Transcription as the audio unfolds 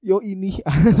yo ini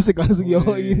asik langsung yo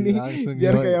ini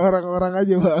biar kayak orang-orang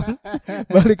aja bang.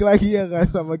 Balik lagi ya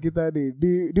kan sama kita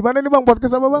di mana nih bang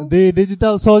podcast apa bang? Di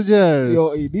Digital Soldiers.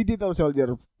 Yo Digital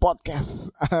Soldier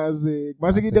podcast asik.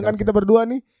 Masih dengan kita berdua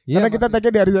nih karena kita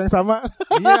tag-nya di hari yang sama.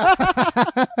 Iya.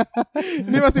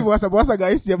 Ini masih puasa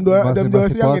guys jam 2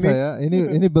 siang ini. Ya.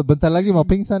 Ini bentar lagi mau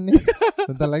pingsan nih.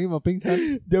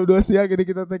 Jam 2 siang ini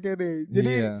kita tag-nya nih.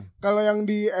 Jadi kalau yang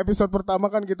di episode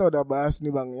pertama kan kita udah bahas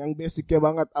nih bang, yang basicnya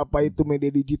banget apa itu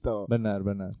media digital. Benar.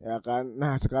 Ya kan.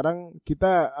 Nah sekarang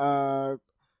kita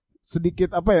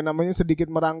sedikit sedikit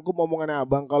merangkum omongannya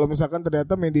abang. Kalau misalkan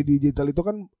ternyata media digital itu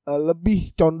kan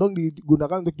lebih condong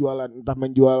digunakan untuk jualan, entah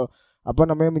menjual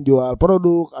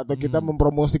produk atau kita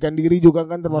mempromosikan diri juga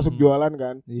kan termasuk jualan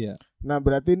kan. Iya. Nah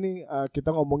berarti ini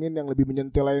kita ngomongin yang lebih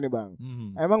menyentil aja nih bang.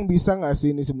 Emang bisa nggak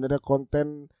sih ini sebenarnya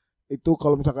konten itu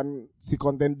kalau misalkan si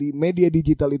konten di media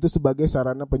digital itu sebagai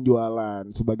sarana penjualan,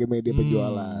 sebagai media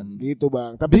penjualan gitu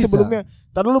bang. Tapi bisa.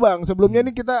 Sebelumnya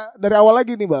nih kita dari awal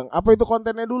lagi nih bang, apa itu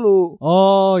kontennya dulu?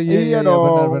 Oh iya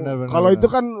dong. Benar. Kalau itu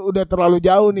kan udah terlalu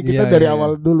jauh nih, kita dari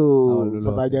awal dulu.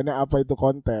 Pertanyaannya apa itu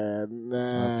konten?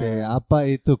 Nah. Oke, apa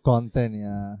itu konten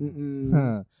ya?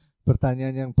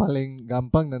 Pertanyaan yang paling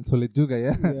gampang dan sulit juga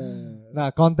ya.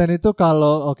 Nah, konten itu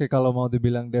kalau mau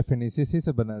dibilang definisi sih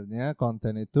sebenarnya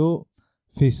konten itu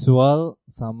visual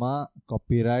sama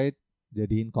copyright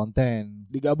jadiin konten.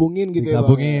 Digabungin gitu ya.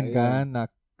 Kan. Nah,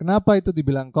 kenapa itu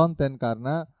dibilang konten?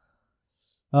 Karena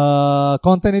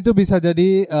konten itu bisa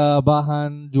jadi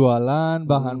bahan jualan,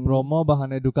 bahan promo,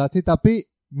 bahan edukasi, tapi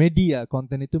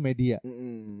konten itu media.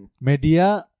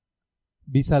 Media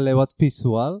bisa lewat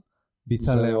visual,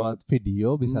 bisa lewat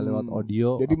video, bisa lewat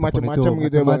audio. Jadi macam-macam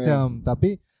gitu ya bang ya.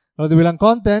 Tapi kalau dibilang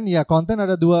konten, ya konten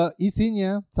ada dua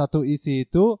isinya. Satu isi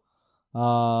itu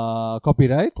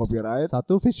copyright,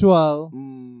 satu visual.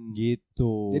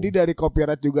 Gitu. Jadi dari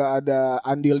copyright juga ada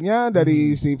andilnya,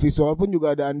 dari si visual pun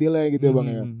juga ada andilnya gitu ya bang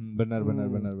ya. Benar.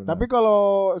 Tapi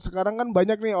kalau sekarang kan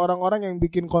banyak nih orang-orang yang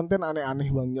bikin konten aneh-aneh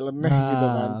bang, nyeleneh gitu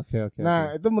kan.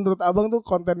 Nah itu menurut abang tuh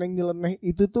konten yang nyeleneh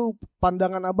itu tuh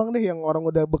pandangan abang deh yang orang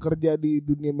udah bekerja di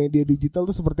dunia media digital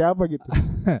tuh seperti apa gitu?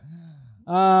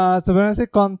 Sebenarnya sih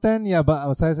konten ya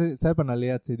bang, saya pernah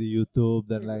lihat sih di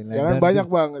YouTube dan lain-lain. Ya kan banyak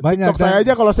bang. Banyak, TikTok saya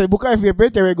aja kalau saya buka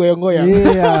FYP cewek goyang-goyang.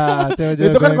 Iya, cewek-cewek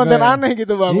itu kan konten aneh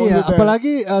gitu bang. Iya, maksudnya.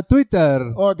 Apalagi Twitter.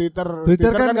 Oh Twitter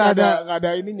kan nggak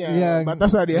ada ininya. Iya,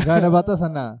 batasan dia. Nggak ada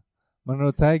batasan. Nah,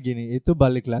 menurut saya gini, itu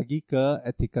balik lagi ke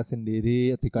etika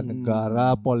sendiri, etika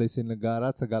negara, polisi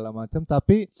negara segala macam.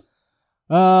 Tapi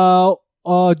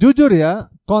jujur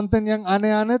ya, konten yang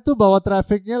aneh-aneh tuh bawa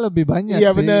trafiknya lebih banyak.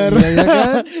 Iya benar. Iya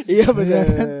kan? Iya benar.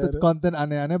 Kan? Konten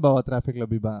aneh-aneh bawa trafik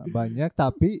lebih banyak,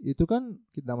 tapi itu kan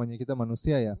namanya kita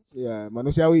manusia ya. Iya,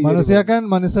 manusiawi. Manusia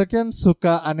kan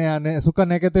suka aneh-aneh, suka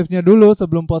negatifnya dulu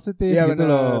sebelum positif gitu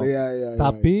benar. loh. Iya.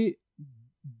 Tapi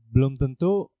belum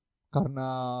tentu karena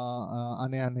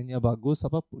aneh-anehnya bagus,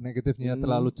 negatifnya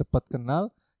terlalu cepat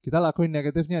kenal. Kita lakuin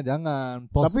negatifnya, jangan.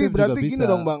 Positif. Tapi berarti juga bisa. Gini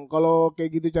dong bang, kalau kayak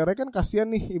gitu caranya kan kasihan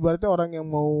nih. Ibaratnya orang yang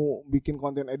mau bikin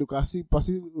konten edukasi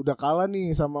pasti udah kalah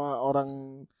nih sama orang.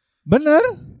 Bener,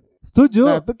 setuju.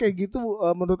 Nah itu kayak gitu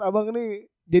menurut abang nih,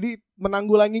 jadi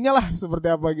menanggulanginya lah seperti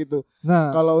apa gitu.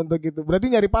 Nah kalau untuk itu berarti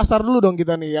nyari pasar dulu dong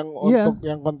kita nih, yang untuk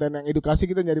yang konten yang edukasi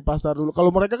kita nyari pasar dulu. Kalau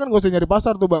mereka kan gak usah nyari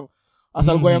pasar tuh bang,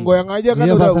 asal goyang-goyang aja kan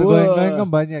udah. Pasar goyang-goyang kan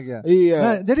banyak ya. Iya.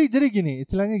 Nah jadi gini,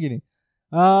 istilahnya gini.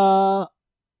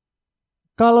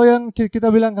 Kalau yang kita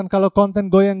bilang kan, kalau konten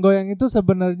goyang-goyang itu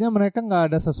sebenarnya mereka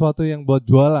nggak ada sesuatu yang buat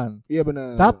jualan. Iya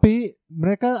benar. Tapi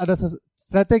mereka ada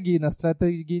strategi. Nah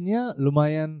strateginya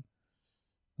lumayan.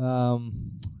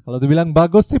 Kalau dibilang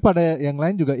bagus sih, pada yang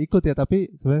lain juga ikut ya. Tapi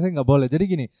sebenarnya nggak boleh. Jadi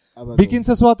gini, bikin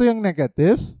sesuatu yang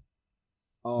negatif.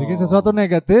 Bikin sesuatu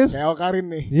negatif. Kayak Awkarin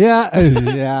nih.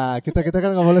 Iya, kita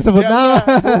kan nggak boleh sebut nama.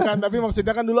 Bukan, tapi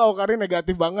maksudnya kan dulu Awkarin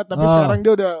negatif banget, tapi sekarang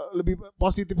dia udah lebih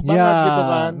positif banget gitu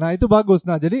kan. Nah itu bagus.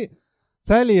 Nah jadi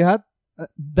saya lihat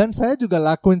dan saya juga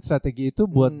lakuin strategi itu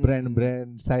buat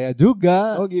brand-brand saya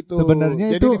juga. Oh gitu.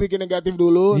 Sebenarnya jadi itu dibikin negatif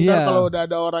dulu. Ntar kalau udah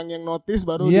ada orang yang notice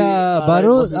baru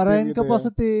arahin gitu ke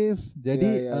positif.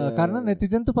 Jadi karena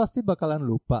netizen tuh pasti bakalan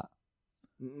lupa.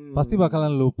 Pasti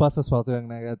bakalan lupa sesuatu yang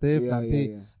negatif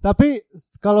nanti. Tapi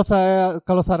kalau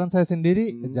saran saya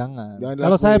sendiri jangan.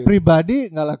 Kalau saya pribadi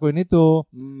nggak lakuin itu.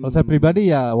 Kalau saya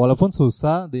pribadi ya walaupun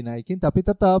susah dinaikin, tapi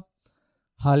tetap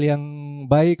hal yang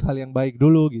baik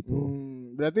dulu gitu.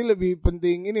 Berarti lebih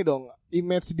penting ini dong,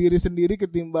 image diri sendiri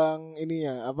ketimbang ini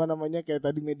ya, apa namanya, kayak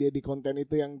tadi media di konten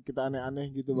itu yang kita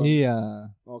aneh-aneh gitu bang. Iya.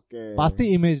 Oke.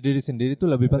 Pasti image diri sendiri itu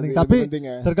lebih penting, tapi penting,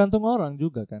 ya? Tergantung orang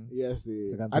juga kan. Iya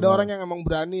sih. Ada orang yang emang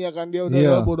berani ya kan, dia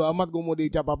udah bodo amat gue mau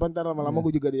dicap apa ntar lama-lama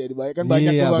gue juga jadi baik kan,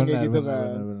 banyak tuh bang kayak gitu kan.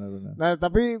 Benar. Nah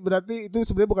tapi berarti itu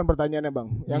sebenarnya bukan pertanyaannya bang.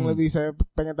 Yang lebih saya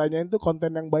pengen tanyain tuh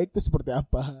konten yang baik tuh seperti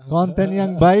apa? Konten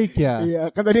yang baik ya. Iya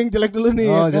kan tadi yang jelek dulu nih.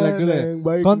 Oh ya, jelek dulu. Yang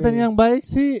baik konten nih. Yang baik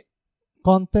sih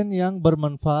konten yang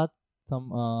bermanfaat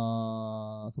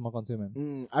sama konsumen.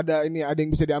 Ada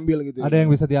yang bisa diambil gitu. Ada yang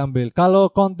bisa diambil.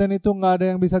 Kalau konten itu nggak ada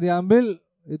yang bisa diambil,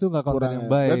 itu nggak konten kurang yang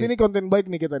baik. Berarti ini konten baik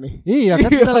nih kita nih. Iya kan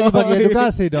kita lagi bagi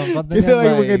edukasi dong, konten kita yang lagi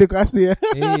baik. mengedukasi ya.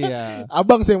 Iya.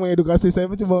 Abang saya mengedukasi, saya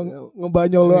cuma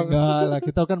ngebanyol doang. Enggak lah,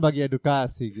 kita kan bagi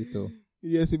edukasi gitu.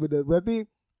 Iya sih benar. Berarti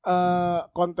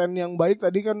konten yang baik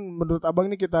tadi kan menurut abang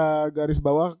nih kita garis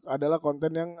bawah adalah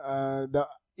konten yang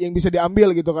bisa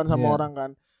diambil gitu kan sama orang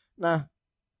kan. Nah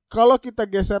kalau kita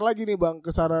geser lagi nih bang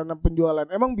ke sarana penjualan,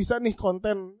 emang bisa nih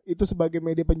konten itu sebagai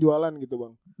media penjualan gitu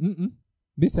bang?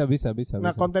 Bisa.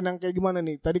 Nah konten yang kayak gimana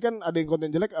nih? Tadi kan ada yang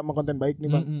konten jelek sama konten baik nih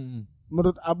bang.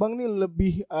 Menurut abang nih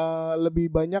lebih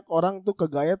banyak orang tuh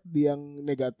kegayat di yang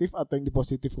negatif atau yang di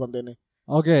positif kontennya?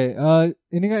 Oke,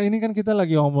 ini kan kita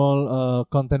lagi ngomong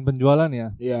konten penjualan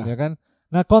ya, ya kan?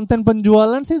 Nah konten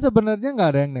penjualan sih sebenarnya nggak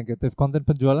ada yang negatif. Konten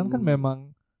penjualan kan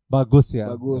memang bagus ya.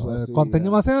 Bagus pasti.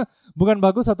 Kontennya maksudnya bukan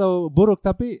bagus atau buruk,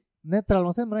 tapi netral.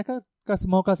 Maksudnya mereka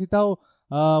mau kasih tahu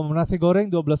nasi goreng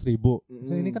 12.000.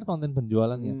 Ini kan konten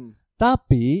penjualannya.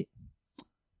 Tapi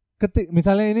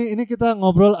misalnya ini kita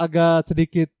ngobrol agak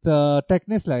sedikit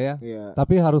teknis lah ya.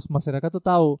 Tapi harus masyarakat tuh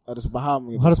tahu. Harus paham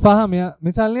gitu. Harus paham ya.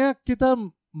 Misalnya kita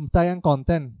tayang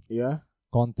konten.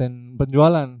 Konten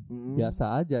penjualan.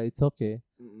 Biasa aja, it's okay.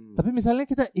 Tapi misalnya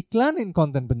kita iklanin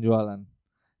konten penjualan.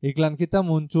 Iklan kita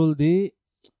muncul di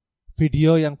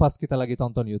video yang pas kita lagi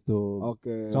tonton YouTube.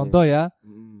 Contoh ya.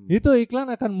 Itu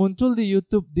iklan akan muncul di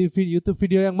YouTube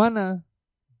video yang mana?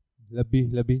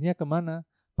 Lebihnya kemana?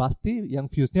 Pasti yang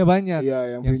viewsnya banyak.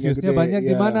 Yang viewsnya banyak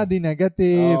di mana? Di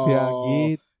negatif ya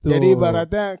gitu. Jadi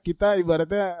ibaratnya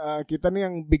kita nih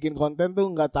yang bikin konten tuh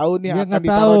nggak tahu nih akan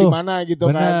ditaruh di mana gitu.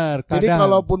 Bener, kan. Jadi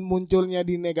kalaupun munculnya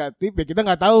di negatif ya kita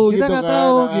nggak tahu gitu kan.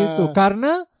 Tahu gitu.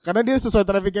 Karena dia sesuai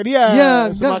trafiknya dia.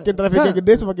 Semakin trafiknya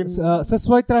gede semakin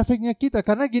sesuai trafiknya kita.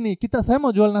 Karena gini, saya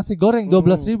mau jual nasi goreng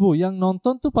 12.000, yang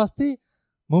nonton tuh pasti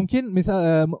mungkin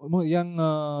yang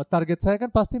target saya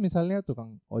kan pasti misalnya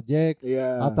tukang ojek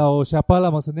atau siapalah,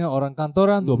 maksudnya orang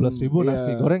kantoran 12.000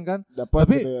 nasi goreng kan.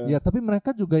 Tapi gitu tapi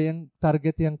mereka juga yang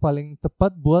target yang paling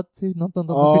tepat buat si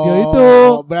nonton video itu.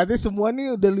 Berarti semua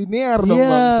nih udah linear dong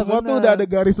bang. Semua tuh udah ada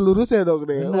garis lurusnya dong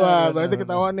deh. Berarti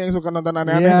ketahuan yang suka nonton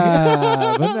aneh-aneh.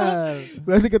 Benar.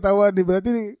 Berarti ketahuan nih.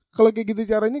 Berarti kalau kayak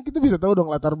gitu caranya kita bisa tahu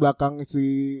dong latar belakang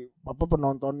si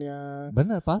penontonnya.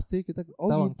 Benar, pasti kita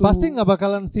tahu. Gitu. Pasti nggak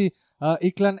bakalan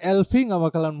iklan LV nggak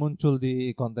bakalan muncul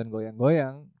di konten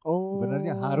goyang-goyang.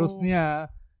 Sebenarnya harusnya,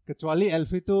 kecuali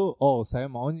LV itu saya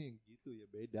maunya gitu ya,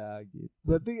 beda gitu.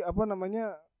 Berarti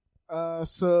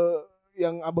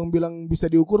yang abang bilang bisa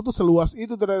diukur tuh seluas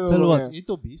itu ternyata. Seluas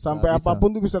itu bisa. Sampai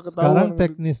apapun tuh bisa ketahuan. Sekarang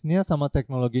teknisnya sama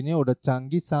teknologinya udah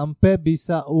canggih sampai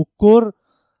bisa ukur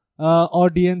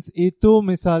audience itu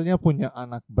misalnya punya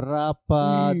anak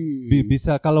berapa.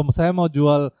 Bisa kalau saya mau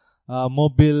jual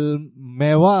mobil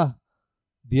mewah,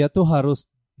 dia tuh harus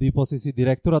di posisi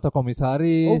direktur atau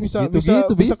komisaris. Bisa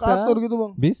atur gitu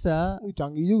bang. Bisa.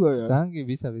 Canggih juga ya. Canggih,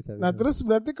 bisa. Nah terus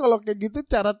berarti kalau kayak gitu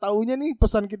cara taunya nih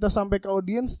pesan kita sampai ke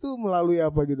audiens tuh melalui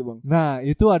apa gitu bang? Nah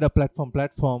itu ada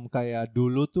platform kayak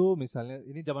dulu tuh, misalnya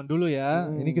ini zaman dulu ya.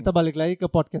 Ini kita balik lagi ke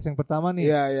podcast yang pertama nih.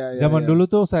 Zaman dulu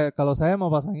tuh kalau saya mau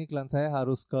pasang iklan, saya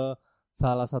harus ke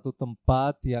salah satu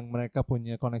tempat yang mereka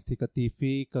punya koneksi ke TV,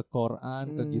 ke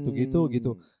Quran, ke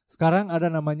gitu. Sekarang ada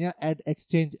namanya ad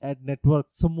exchange, ad network,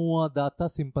 semua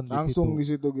data simpan langsung di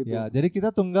situ gitu. Ya, jadi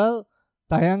kita tinggal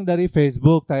tayang dari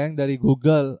Facebook, tayang dari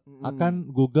Google,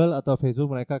 akan Google atau Facebook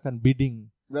mereka akan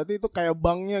bidding. Berarti itu kayak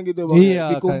banknya gitu bang.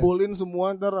 Iya, dikumpulin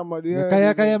semua ntar sama dia.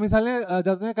 Ya, kayak misalnya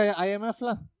jatuhnya kayak IMF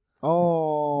lah.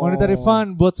 Monetary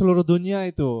Fund buat seluruh dunia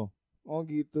itu.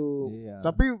 Gitu. Iya.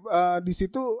 Tapi di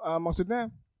situ maksudnya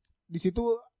di situ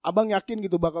abang yakin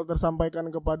gitu bakal tersampaikan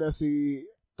kepada si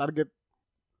target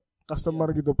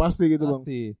customer gitu, pasti gitu bang.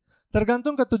 Pasti.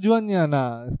 Tergantung ketujuannya.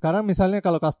 Nah, sekarang misalnya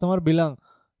kalau customer bilang,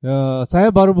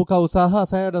 saya baru buka usaha,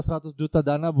 saya ada 100 juta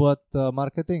dana buat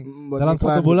marketing. Dalam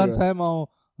 1 bulan gitu saya mau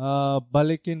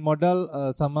balikin modal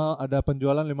sama ada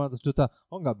penjualan 500 juta.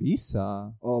 Nggak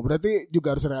bisa. Berarti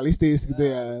juga harus realistis gitu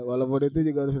ya. Walaupun itu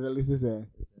juga harus realistis ya.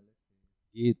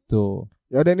 Gitu.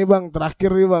 Ya udah nih Bang, terakhir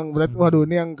nih Bang. Berarti waduh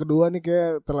ini yang kedua nih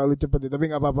kayak terlalu cepet nih, tapi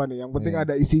enggak apa-apa nih. Yang penting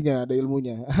ada isinya, ada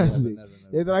ilmunya. Asik.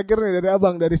 Ya terakhir nih dari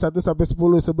Abang dari 1 sampai 10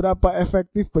 seberapa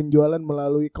efektif penjualan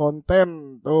melalui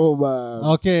konten tuh Bang.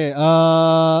 Oke,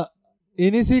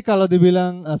 ini sih kalau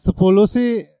dibilang 10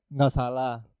 sih enggak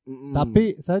salah.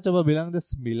 Tapi saya coba bilang deh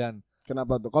 9.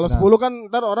 Kenapa tuh? Kalau 10 kan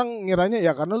ntar orang ngiranya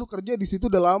ya karena lu kerja di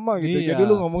situ udah lama gitu. Iya. Jadi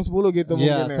lu ngomong 10 gitu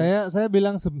mungkin ya. Saya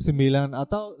bilang 9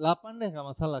 atau 8 deh enggak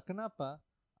masalah. Kenapa?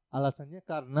 Alasannya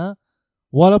karena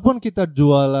walaupun kita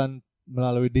jualan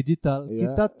melalui digital,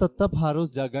 kita tetap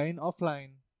harus jagain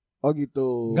offline. Oh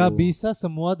gitu. Nggak bisa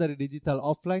semua dari digital.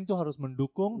 Offline tuh harus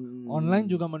mendukung, online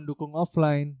juga mendukung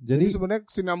offline. Jadi sebenarnya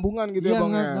kesinambungan gitu ya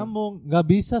Bang ya. Nyambung. Nggak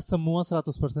bisa semua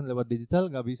 100% lewat digital,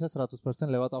 nggak bisa 100%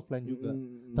 lewat offline juga.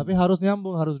 Tapi harus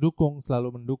nyambung, harus dukung,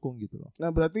 selalu mendukung gitu loh.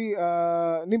 Nah berarti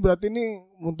ini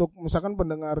untuk misalkan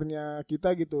pendengarnya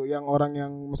kita gitu, yang orang yang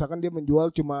misalkan dia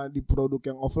menjual cuma di produk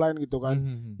yang offline gitu kan.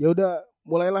 Ya udah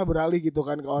mulailah beralih gitu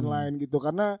kan ke online gitu,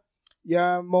 karena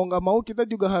ya mau nggak mau kita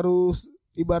juga harus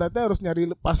ibaratnya harus nyari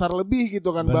pasar lebih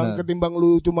gitu kan Bang, ketimbang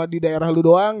lu cuma di daerah lu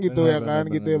doang gitu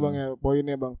gitu ya Bang ya,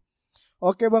 poinnya Bang.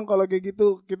 Oke Bang, kalau kayak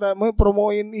gitu kita mau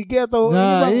promoin IG atau ini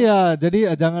Bang? Iya,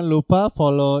 jadi jangan lupa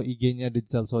follow IG-nya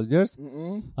Digital Soldiers.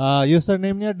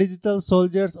 Username-nya Digital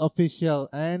Soldiers Official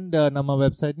and nama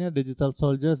website-nya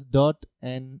digitalsoldiers.net.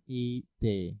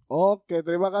 Oke,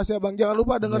 terima kasih Abang. Jangan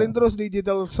lupa dengerin terus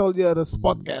Digital Soldiers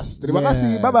Podcast. Terima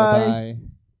kasih. Bye-bye.